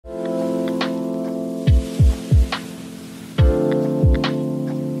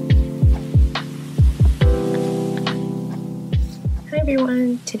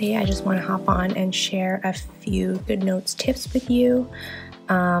everyone, today I just want to hop on and share a few GoodNotes tips with you.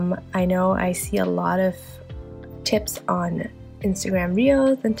 I know I see a lot of tips on Instagram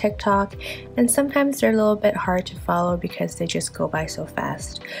Reels and TikTok, and sometimes they're a little bit hard to follow because they just go by so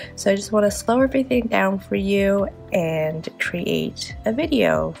fast. So I just want to slow everything down for you and create a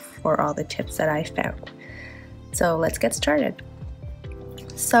video for all the tips that I found. So let's get started.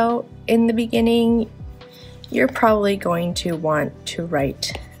 So in the beginning, you're probably going to want to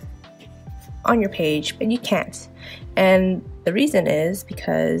write on your page, but you can't. And the reason is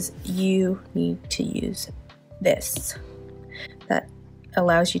because you need to use this. That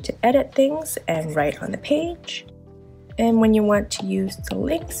allows you to edit things and write on the page. And when you want to use the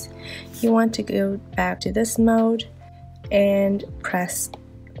links, you want to go back to this mode and press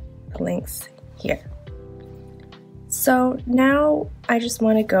the links here. So now I just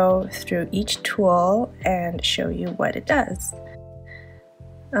want to go through each tool and show you what it does.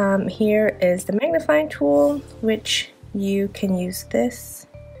 Here is the magnifying tool, which you can use this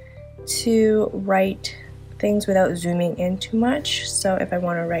to write things without zooming in too much. So if I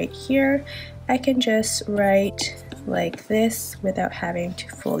want to write here, I can just write like this without having to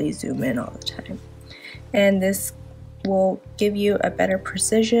fully zoom in all the time. And this will give you a better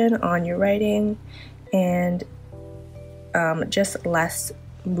precision on your writing and just less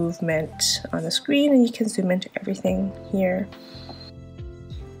movement on the screen, and you can zoom into everything here.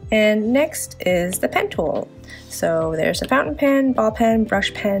 And next is the pen tool. So there's a fountain pen, ball pen,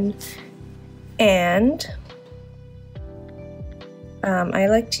 brush pen, and I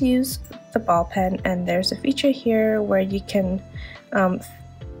like to use the ball pen, and there's a feature here where you can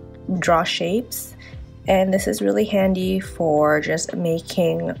draw shapes, and this is really handy for just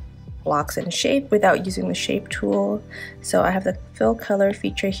making blocks in shape without using the shape tool. So I have the fill color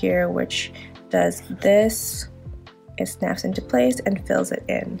feature here, which does this. It snaps into place and fills it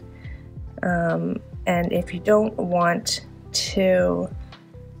in. And if you don't want to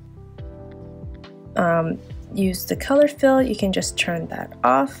use the color fill, you can just turn that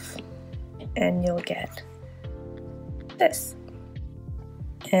off and you'll get this.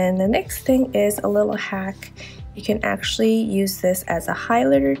 And the next thing is a little hack. You can actually use this as a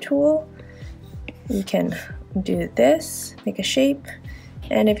highlighter tool. You can do this, make a shape,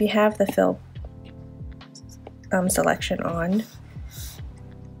 and if you have the fill selection on,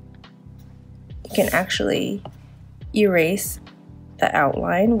 you can actually erase the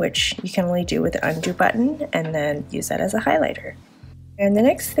outline, which you can only do with the undo button, and then use that as a highlighter. And the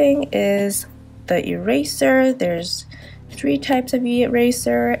next thing is the eraser. There's 3 types of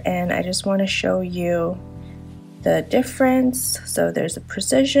eraser, and I just want to show you the difference. So there's a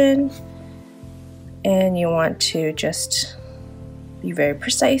precision, and you want to just be very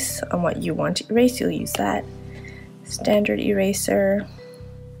precise on what you want to erase, you'll use that. Standard eraser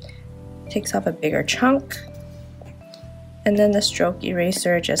takes off a bigger chunk, and then the stroke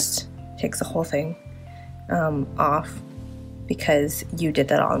eraser just takes the whole thing off because you did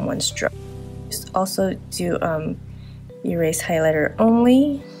that all in one stroke. Just also do erase highlighter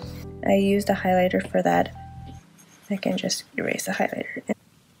only. I used a highlighter for that. I can just erase the highlighter.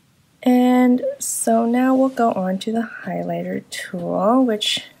 And so now we'll go on to the highlighter tool,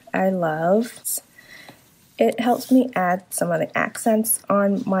 which I love. It helps me add some of the accents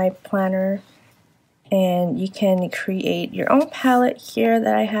on my planner, and you can create your own palette here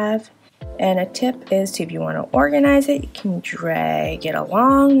that I have. And a tip is to, if you want to organize it, you can drag it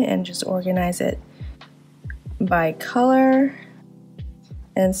along and just organize it by color.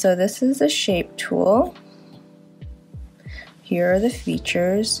 And so this is the shape tool. Here are the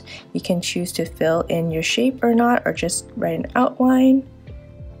features. You can choose to fill in your shape or not, or just write an outline.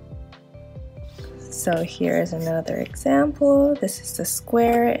 So here is another example. This is the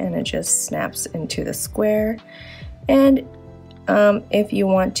square, and it just snaps into the square. And if you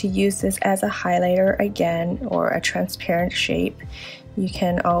want to use this as a highlighter again, or a transparent shape, you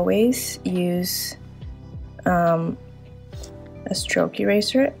can always use a stroke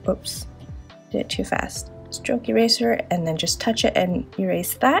eraser. Oops, did it too fast. Stroke eraser, and then just touch it and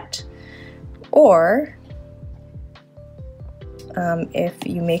erase that. Or if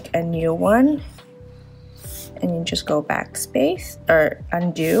you make a new one and you just go backspace or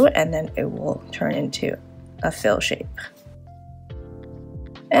undo, and then it will turn into a fill shape.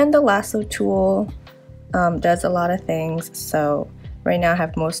 And the lasso tool does a lot of things. So right now I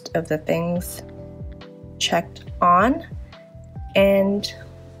have most of the things checked on, and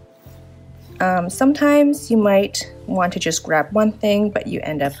sometimes you might want to just grab one thing, but you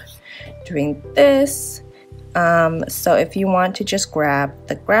end up doing this. So if you want to just grab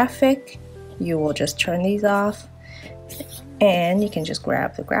the graphic, you will just turn these off and you can just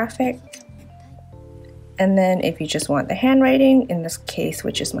grab the graphic. And then if you just want the handwriting, in this case,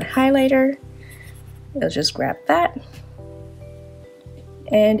 which is my highlighter, you'll just grab that.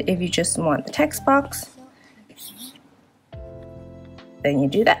 And if you just want the text box, then you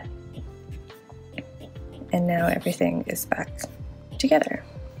do that. And now everything is back together.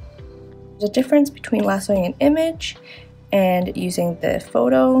 The difference between lassoing an image and using the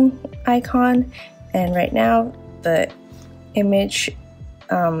photo icon, and right now the image,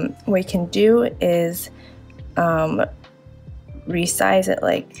 what you can do is resize it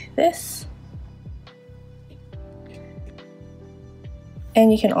like this.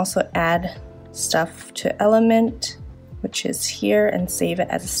 And you can also add stuff to element, which is here, and save it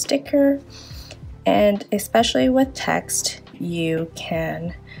as a sticker. And especially with text, you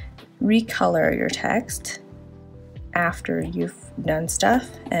can recolor your text after you've done stuff,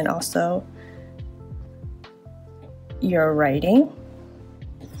 and also your writing.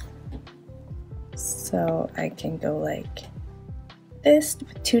 So I can go like this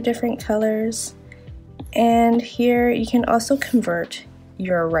with 2 different colors. And here you can also convert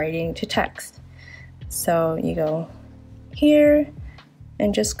your writing to text. So you go here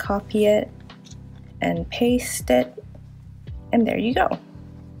and just copy it and paste it, and there you go.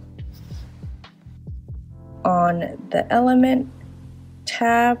 On the element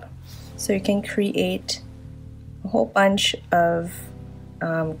tab, so you can create a whole bunch of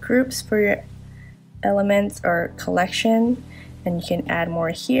groups for your elements or collection, and you can add more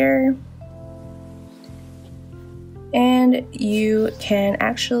here. And you can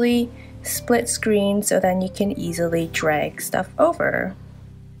actually split screen so then you can easily drag stuff over.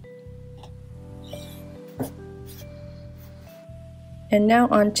 And now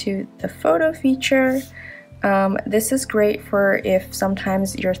onto the photo feature. This is great for if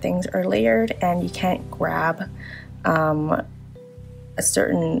sometimes your things are layered and you can't grab a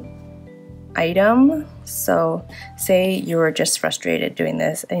certain item. So say you were just frustrated doing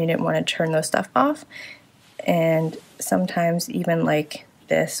this and you didn't want to turn those stuff off, and sometimes even like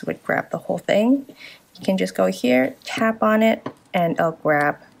this would grab the whole thing. You can just go here, tap on it, and it'll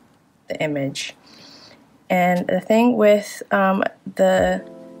grab the image. And the thing with the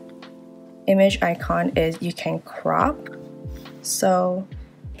image icon is you can crop. So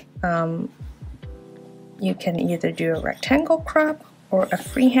you can either do a rectangle crop or a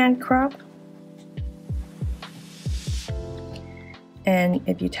freehand crop. And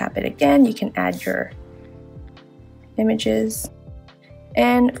if you tap it again, you can add your images.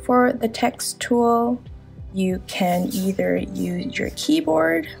 And for the text tool, you can either use your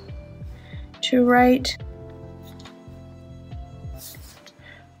keyboard to write,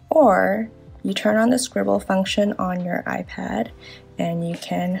 or you turn on the scribble function on your iPad and you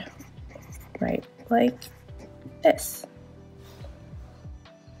can write like this.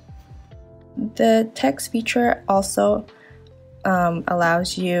 The text feature also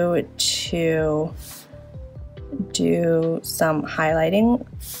allows you to do some highlighting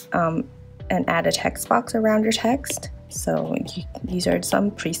and add a text box around your text. So these are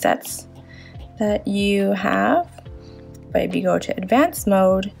some presets that you have. But if you go to advanced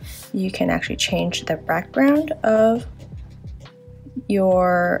mode, you can actually change the background of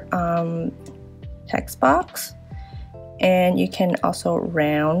your text box, and you can also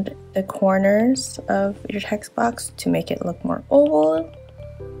round the corners of your text box to make it look more oval.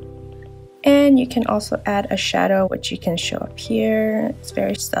 And you can also add a shadow, which you can show up here. It's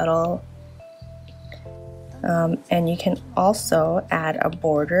very subtle. And you can also add a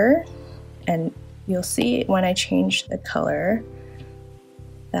border, and you'll see when I change the color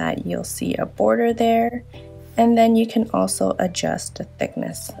that you'll see a border there. And then you can also adjust the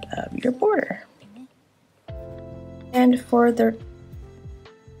thickness of your border. And for the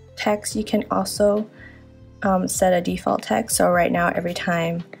text, you can also set a default text. So right now, every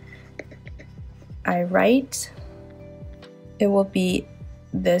time I write, it will be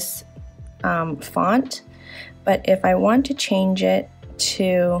this font. But if I want to change it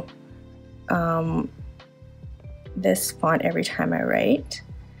to this font every time I write,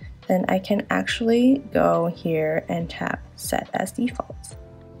 then I can actually go here and tap set as default.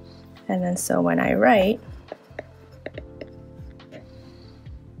 And then so when I write,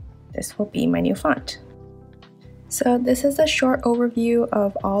 this will be my new font. So this is a short overview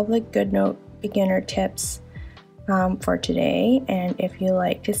of all the GoodNote beginner tips for today. And if you'd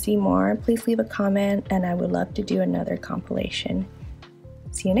like to see more, please leave a comment and I would love to do another compilation.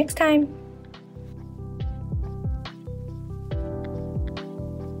 See you next time.